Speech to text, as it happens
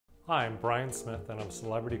Hi, I'm Brian Smith and I'm a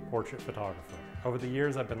celebrity portrait photographer. Over the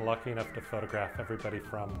years I've been lucky enough to photograph everybody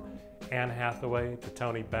from Anne Hathaway to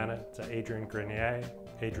Tony Bennett to Adrian Grenier,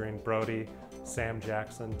 Adrian Brody, Sam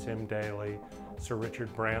Jackson, Tim Daly, Sir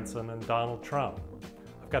Richard Branson, and Donald Trump.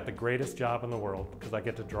 I've got the greatest job in the world because I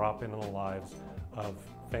get to drop into the lives of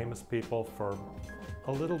famous people for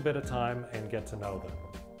a little bit of time and get to know them.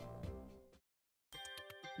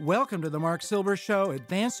 Welcome to the Marc Silber Show,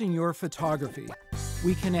 Advancing Your Photography.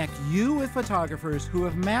 We connect you with photographers who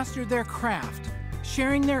have mastered their craft,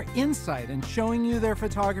 sharing their insight and showing you their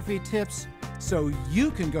photography tips so you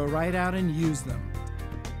can go right out and use them.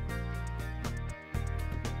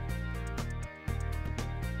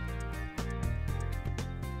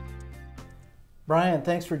 Brian,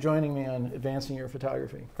 thanks for joining me on Advancing Your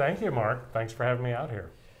Photography. Thank you, Mark. Thanks for having me out here.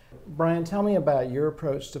 Brian, tell me about your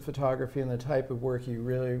approach to photography and the type of work you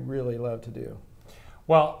really love to do.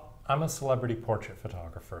 Well, I'm a celebrity portrait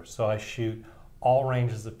photographer, so I shoot all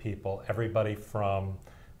ranges of people, everybody from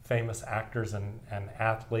famous actors and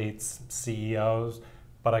athletes, CEOs,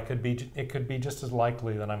 but it could be just as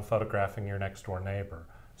likely that I'm photographing your next door neighbor.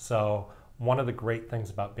 So one of the great things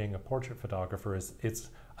about being a portrait photographer is it's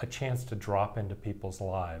a chance to drop into people's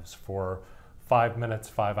lives for 5 minutes,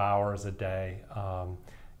 5 hours a day,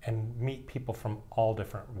 and meet people from all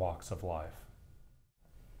different walks of life.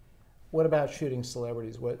 What about shooting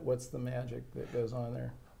celebrities? What's the magic that goes on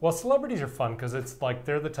there? Well, celebrities are fun because it's like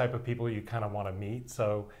they're the type of people you kind of want to meet.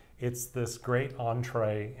 So it's this great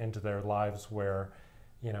entree into their lives where,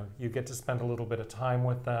 you know, you get to spend a little bit of time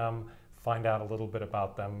with them, find out a little bit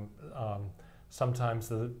about them. Sometimes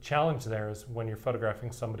the challenge there is when you're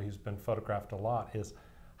photographing somebody who's been photographed a lot is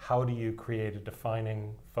how do you create a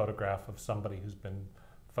defining photograph of somebody who's been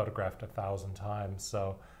photographed 1,000 times.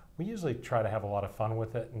 So we usually try to have a lot of fun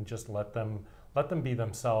with it and just let them be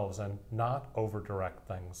themselves and not over-direct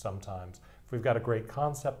things sometimes. If we've got a great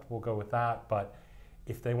concept, we'll go with that, but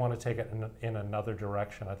if they want to take it in another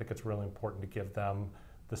direction, I think it's really important to give them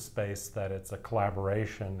the space that it's a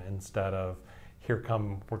collaboration instead of, here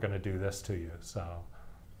come, we're going to do this to you. So,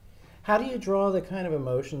 how do you draw the kind of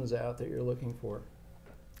emotions out that you're looking for?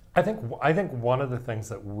 I think one of the things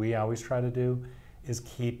that we always try to do is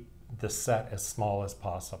keep the set as small as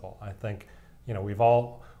possible. I think, you know, we've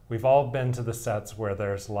all been to the sets where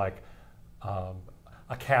there's like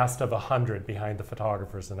a cast of 100 behind the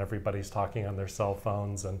photographers and everybody's talking on their cell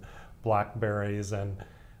phones and Blackberries, and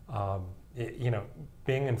you know,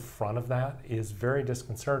 being in front of that is very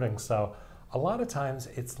disconcerting. So a lot of times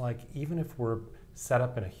it's like, even if we're set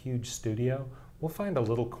up in a huge studio, we'll find a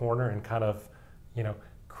little corner and kind of, you know,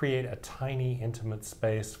 create a tiny intimate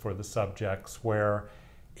space for the subjects where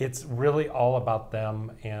it's really all about them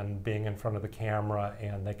and being in front of the camera,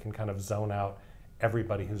 and they can kind of zone out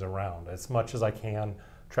everybody who's around. As much as I can,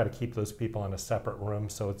 try to keep those people in a separate room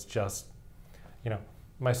so it's just, you know,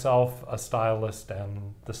 myself, a stylist,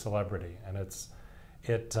 and the celebrity. And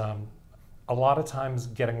a lot of times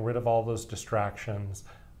getting rid of all those distractions,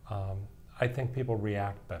 I think people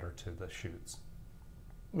react better to the shoots.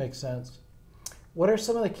 Makes sense. What are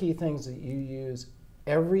some of the key things that you use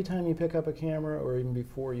every time you pick up a camera, or even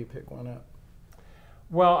before you pick one up?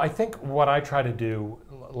 Well, I think what I try to do,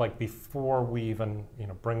 like before we even, you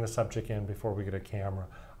know, bring the subject in, before we get a camera,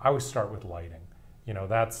 I always start with lighting. You know,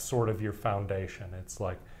 that's sort of your foundation. It's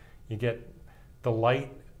like you get the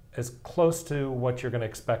light as close to what you're going to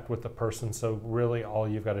expect with the person, so really all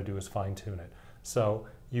you've got to do is fine tune it. So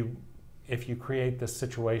if you create this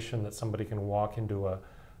situation that somebody can walk into a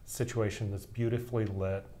situation that's beautifully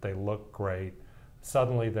lit, they look great,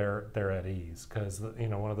 suddenly they're at ease, because, you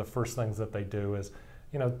know, one of the first things that they do is,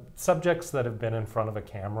 you know, subjects that have been in front of a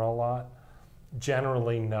camera a lot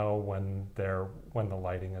generally know when the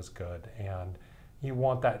lighting is good, and you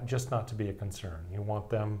want that just not to be a concern. You want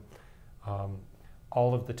them,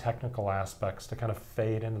 all of the technical aspects to kind of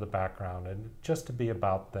fade into the background and just to be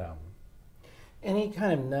about them. Any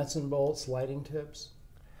kind of nuts and bolts lighting tips?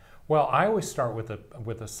 Well, I always start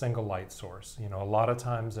with a single light source. You know, a lot of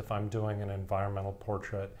times if I'm doing an environmental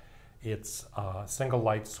portrait, it's a single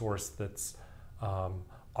light source that's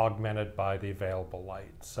augmented by the available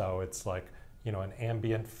light. So it's like, you know, an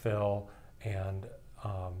ambient fill and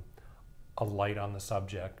a light on the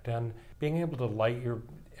subject. And being able to light your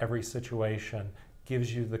every situation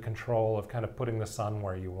gives you the control of kind of putting the sun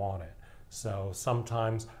where you want it. So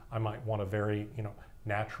sometimes I might want a very, you know,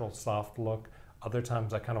 natural, soft look. Other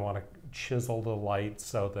times I kind of want to chisel the light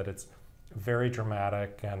so that it's very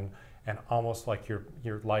dramatic and almost like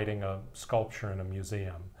you're lighting a sculpture in a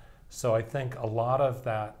museum. So I think a lot of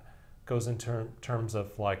that goes in terms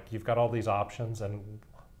of, like, you've got all these options, and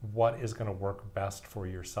what is going to work best for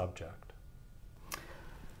your subject.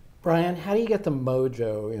 Brian, how do you get the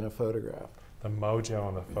mojo in a photograph? The mojo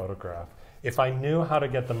in a photograph. If I knew how to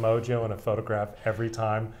get the mojo in a photograph every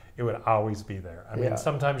time, it would always be there. I mean,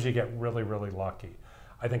 sometimes you get really, really lucky.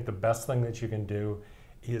 I think the best thing that you can do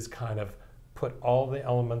is kind of put all the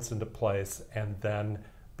elements into place and then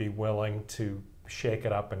be willing to shake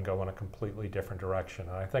it up and go in a completely different direction.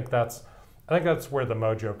 And I think that's where the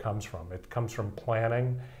mojo comes from. It comes from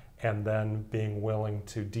planning and then being willing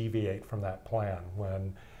to deviate from that plan.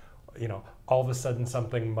 When, you know, all of a sudden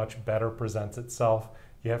something much better presents itself,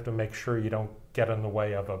 you have to make sure you don't get in the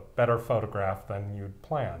way of a better photograph than you'd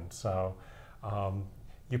planned. So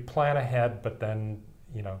you plan ahead, but then,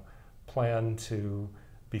 you know, plan to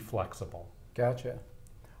be flexible. Gotcha.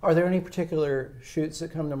 Are there any particular shoots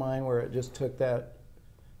that come to mind where it just took that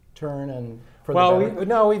turn and for the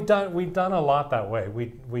better? We've done a lot that way.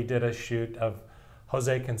 We did a shoot of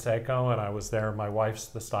Jose Canseco, and I was there. My wife's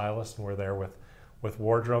the stylist, and we're there with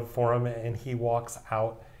wardrobe for him, and he walks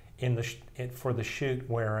out for the shoot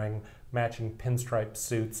wearing matching pinstripe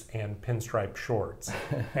suits and pinstripe shorts.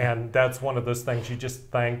 And that's one of those things you just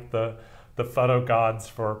thank the photo gods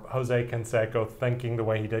for Jose Canseco thinking the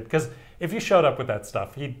way he did. Because if you showed up with that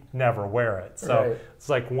stuff, he'd never wear it. So It's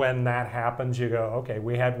like when that happens, you go, okay,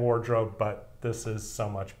 we had wardrobe, but this is so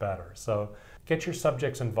much better. So get your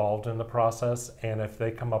subjects involved in the process, and if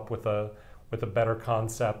they come up with a better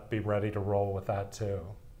concept, be ready to roll with that too.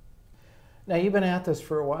 Now, you've been at this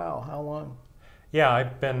for a while. How long? Yeah,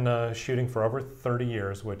 I've been shooting for over 30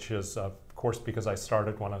 years, which is, of course, because I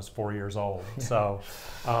started when I was 4 years old. So,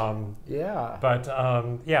 I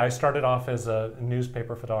started off as a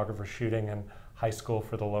newspaper photographer shooting in high school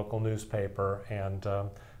for the local newspaper, and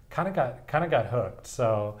kind of got hooked.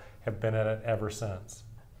 So, have been at it ever since.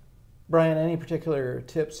 Brian, any particular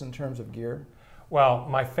tips in terms of gear? Well,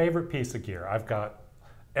 my favorite piece of gear, I've got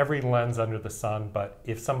every lens under the sun, but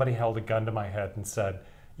if somebody held a gun to my head and said,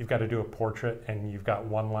 you've got to do a portrait and you've got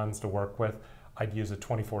one lens to work with, I'd use a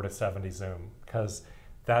 24-70 zoom, because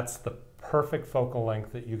that's the perfect focal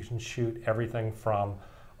length that you can shoot everything from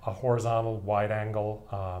a horizontal wide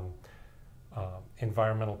angle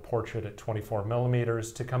environmental portrait at 24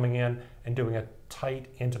 millimeters to coming in and doing a tight,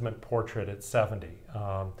 intimate portrait at 70.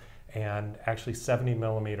 And actually 70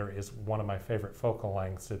 millimeter is one of my favorite focal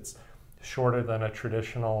lengths. It's shorter than a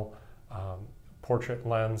traditional portrait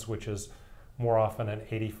lens, which is more often an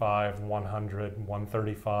 85, 100,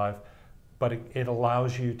 135, but it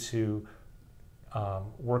allows you to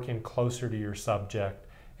work in closer to your subject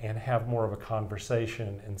and have more of a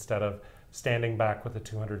conversation instead of standing back with a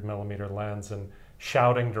 200 millimeter lens and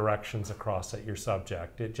shouting directions across at your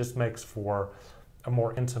subject. It just makes for a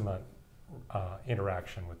more intimate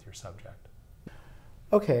interaction with your subject.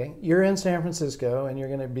 Okay, you're in San Francisco and you're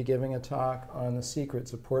going to be giving a talk on the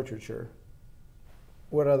secrets of portraiture.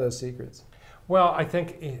 What are those secrets? Well, I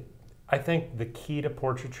think the key to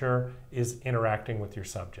portraiture is interacting with your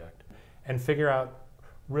subject and figure out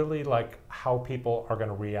really like how people are going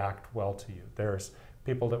to react well to you. There's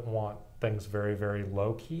people that want things very, very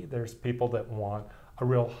low key. There's people that want a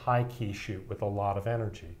real high key shoot with a lot of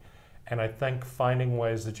energy. And I think finding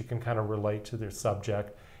ways that you can kind of relate to their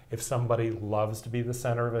subject. If somebody loves to be the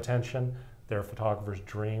center of attention, they're a photographer's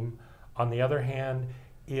dream. On the other hand,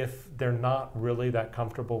 if they're not really that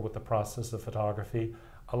comfortable with the process of photography,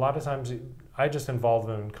 a lot of times I just involve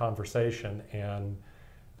them in conversation, and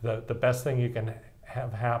the best thing you can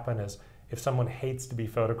have happen is if someone hates to be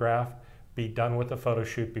photographed, be done with the photo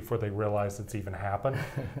shoot before they realize it's even happened.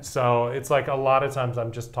 So it's like a lot of times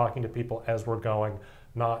I'm just talking to people as we're going,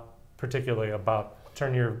 not particularly about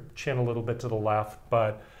turn your chin a little bit to the left,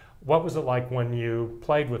 but what was it like when you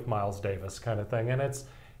played with Miles Davis kind of thing. And it's,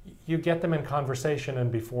 you get them in conversation,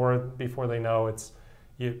 and before they know, it's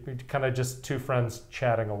you kind of just two friends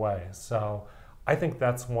chatting away. So I think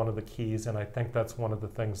that's one of the keys, and I think that's one of the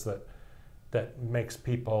things that makes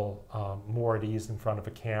people more at ease in front of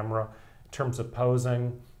a camera. In terms of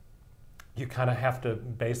posing, you kind of have to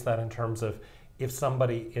base that in terms of if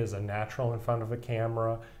somebody is a natural in front of a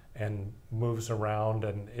camera and moves around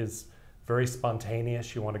and is very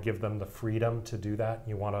spontaneous, you want to give them the freedom to do that.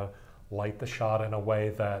 You want to light the shot in a way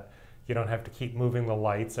that you don't have to keep moving the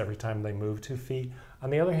lights every time they move 2 feet. On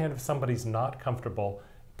the other hand, if somebody's not comfortable,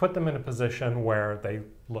 put them in a position where they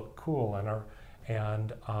look cool and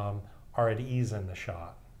are at ease in the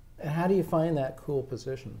shot. And how do you find that cool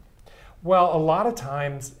position? Well, a lot of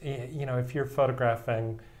times, you know, if you're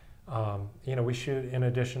photographing, you know, we shoot, in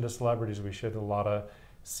addition to celebrities, we shoot a lot of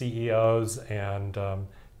CEOs and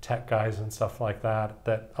tech guys and stuff like that,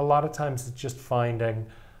 that a lot of times it's just finding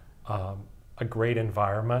a a great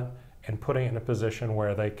environment and putting it in a position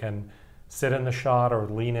where they can sit in the shot or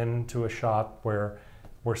lean into a shot where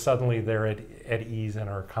suddenly they're at ease and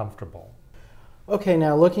are comfortable. Okay,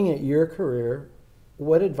 now looking at your career,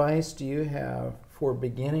 what advice do you have for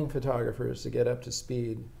beginning photographers to get up to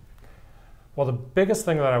speed? Well, the biggest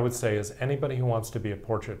thing that I would say is anybody who wants to be a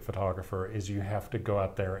portrait photographer is you have to go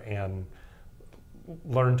out there and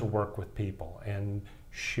learn to work with people and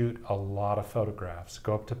shoot a lot of photographs.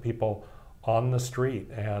 Go up to people on the street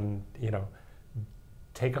and,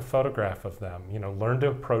 take a photograph of them. Learn to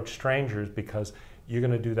approach strangers because you're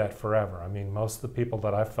going to do that forever. I mean, most of the people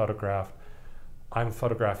that I've photographed, I'm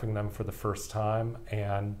photographing them for the first time,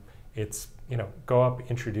 and it's, go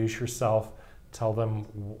up, introduce yourself, tell them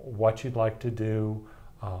what you'd like to do,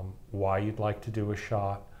 why you'd like to do a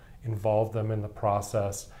shot, involve them in the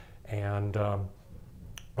process. And one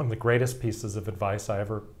of the greatest pieces of advice I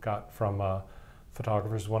ever got from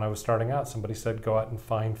photographers when I was starting out, somebody said, go out and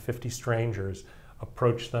find 50 strangers,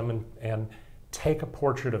 approach them and take a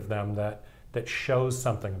portrait of them that shows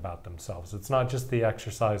something about themselves. It's not just the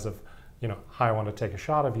exercise of, hi, I want to take a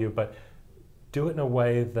shot of you, but do it in a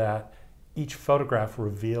way that each photograph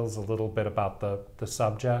reveals a little bit about the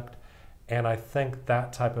subject. And I think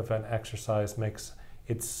that type of an exercise makes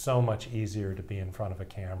it so much easier to be in front of a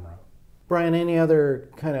camera. Brian, any other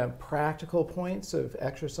kind of practical points of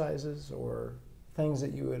exercises or things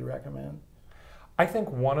that you would recommend? I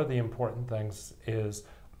think one of the important things is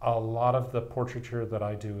a lot of the portraiture that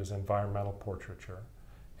I do is environmental portraiture.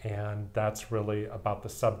 And that's really about the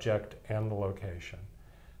subject and the location.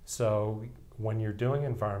 So when you're doing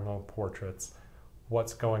environmental portraits,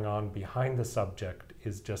 what's going on behind the subject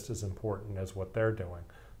is just as important as what they're doing.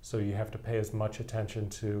 So you have to pay as much attention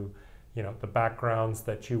to, the backgrounds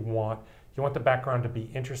that you want. You want the background to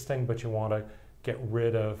be interesting, but you want to get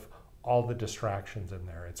rid of all the distractions in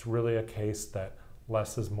there. It's really a case that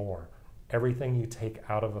less is more. Everything you take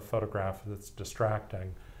out of a photograph that's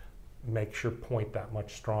distracting makes your point that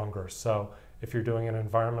much stronger. So if you're doing an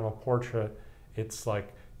environmental portrait, it's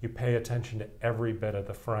like you pay attention to every bit of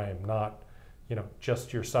the frame, not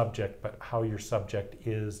just your subject, but how your subject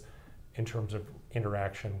is in terms of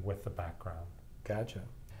interaction with the background. Gotcha.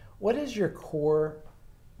 What is your core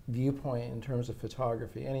viewpoint in terms of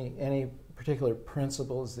photography? Any particular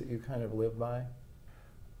principles that you kind of live by?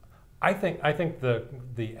 I think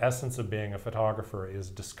the essence of being a photographer is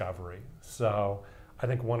discovery. So I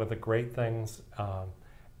think one of the great things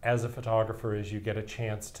as a photographer is you get a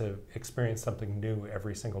chance to experience something new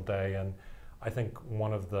every single day. And I think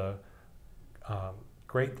one of the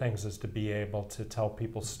great things is to be able to tell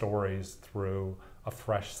people stories through a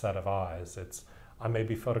fresh set of eyes. I may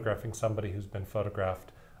be photographing somebody who's been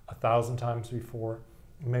photographed 1,000 times before,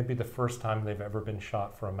 maybe the first time they've ever been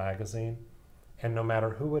shot for a magazine. And no matter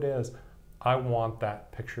who it is, I want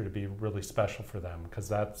that picture to be really special for them because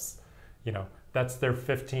that's their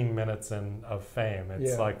 15 minutes of fame.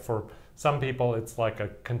 It's like for some people, it's like a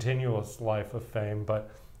continuous life of fame.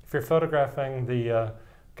 But if you're photographing the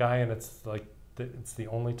guy and it's like it's the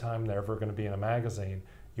only time they're ever going to be in a magazine,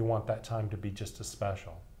 you want that time to be just as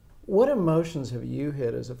special. What emotions have you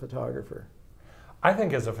hit as a photographer? I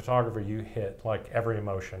think as a photographer, you hit like every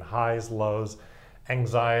emotion, highs, lows.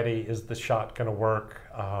 Anxiety, is the shot going to work?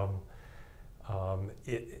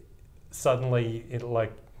 Suddenly,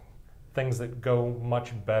 like things that go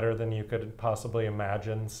much better than you could possibly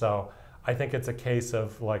imagine. So I think it's a case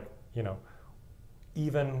of like,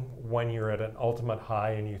 even when you're at an ultimate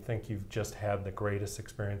high and you think you've just had the greatest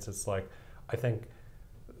experience, it's like, I think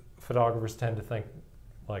photographers tend to think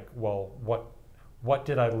like, well, what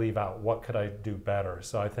did I leave out? What could I do better?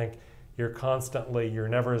 So I think you're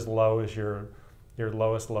never as low as your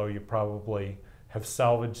lowest low. You probably have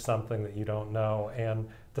salvaged something that you don't know. And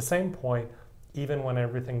at the same point, even when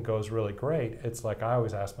everything goes really great, it's like I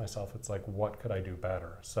always ask myself, it's like, what could I do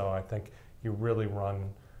better? So I think you really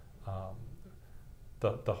run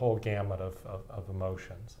the whole gamut of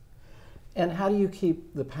emotions. And how do you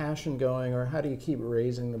keep the passion going, or how do you keep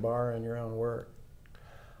raising the bar in your own work?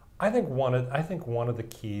 I think one of the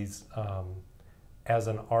keys as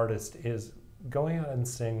an artist is going out and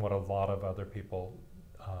seeing what a lot of other people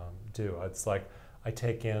do. It's like I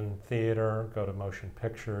take in theater, go to motion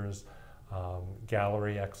pictures,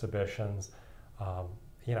 gallery exhibitions.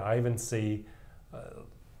 I even see,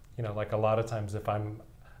 like a lot of times if I'm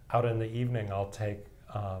out in the evening, I'll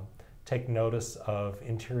take notice of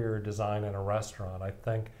interior design in a restaurant. I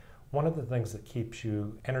think one of the things that keeps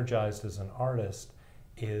you energized as an artist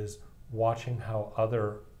is watching how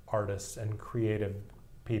other artists and creative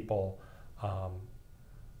people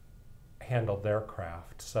handle their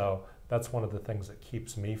craft. So that's one of the things that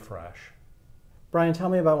keeps me fresh. Brian, tell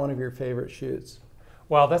me about one of your favorite shoots.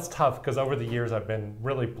 Well, that's tough because over the years I've been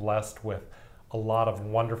really blessed with a lot of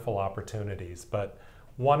wonderful opportunities, but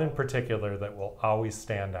one in particular that will always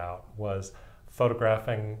stand out was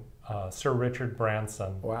photographing Sir Richard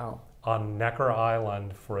Branson. Wow. On Necker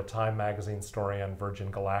Island for a Time magazine story on Virgin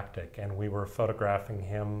Galactic, and we were photographing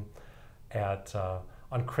him at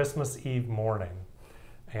on Christmas Eve morning,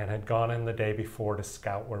 and had gone in the day before to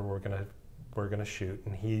scout where we're gonna shoot,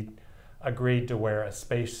 and he agreed to wear a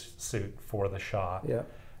space suit for the shot. Yeah.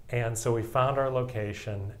 And so we found our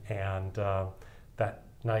location, and that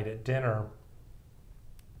night at dinner,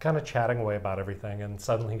 kind of chatting away about everything, and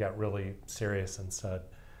suddenly he got really serious and said,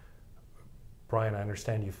 "Brian, I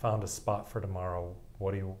understand you found a spot for tomorrow.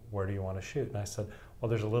 Where do you want to shoot?" And I said, "Well,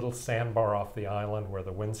 there's a little sandbar off the island where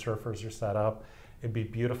the windsurfers are set up. It'd be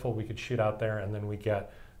beautiful. We could shoot out there, and then we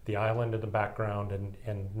get the island in the background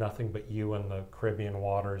and nothing but you and the Caribbean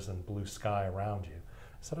waters and blue sky around you."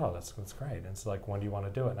 I said, "Oh, that's great." And it's like, "When do you want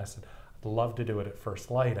to do it?" And I said, "I'd love to do it at first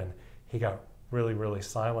light." And he got really, really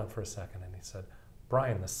silent for a second, and he said,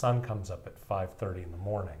 "Brian, the sun comes up at 5:30 in the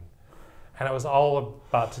morning." And I was all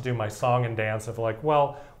about to do my song and dance of like,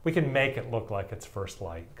 well, we can make it look like it's first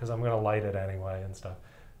light because I'm going to light it anyway and stuff.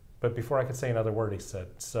 But before I could say another word, he said,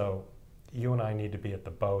 "So you and I need to be at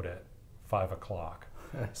the boat at 5 o'clock.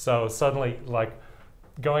 So suddenly, like,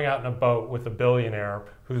 going out in a boat with a billionaire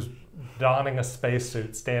who's donning a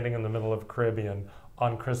spacesuit standing in the middle of the Caribbean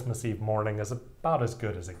on Christmas Eve morning is about as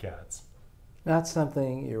good as it gets. That's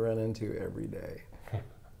something you run into every day.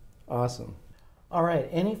 Awesome. All right,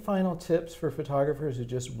 any final tips for photographers who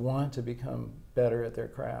just want to become better at their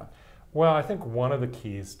craft? Well, I think one of the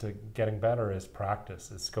keys to getting better is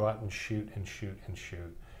practice. Is go out and shoot and shoot and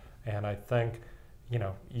shoot. And I think,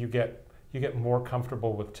 you get more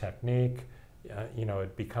comfortable with technique.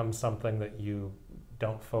 It becomes something that you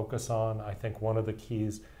don't focus on. I think one of the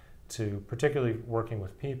keys to particularly working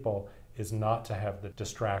with people is not to have the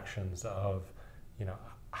distractions of,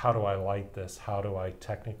 how do I light this? How do I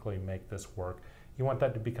technically make this work? You want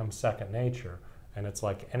that to become second nature. And it's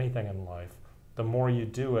like anything in life. The more you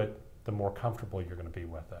do it, the more comfortable you're going to be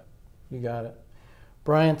with it. You got it.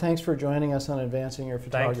 Brian, thanks for joining us on Advancing Your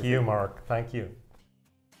Photography. Thank you, Mark. Thank you.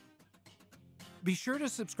 Be sure to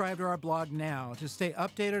subscribe to our blog now to stay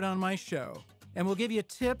updated on my show, and we'll give you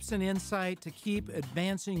tips and insight to keep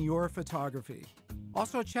advancing your photography.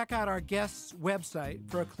 Also, check out our guests' website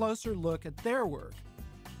for a closer look at their work.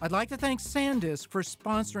 I'd like to thank SanDisk for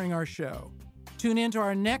sponsoring our show. Tune in to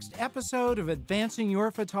our next episode of Advancing Your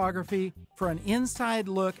Photography for an inside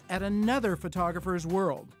look at another photographer's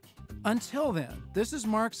world. Until then, this is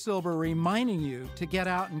Marc Silber reminding you to get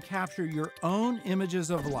out and capture your own images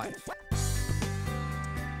of life.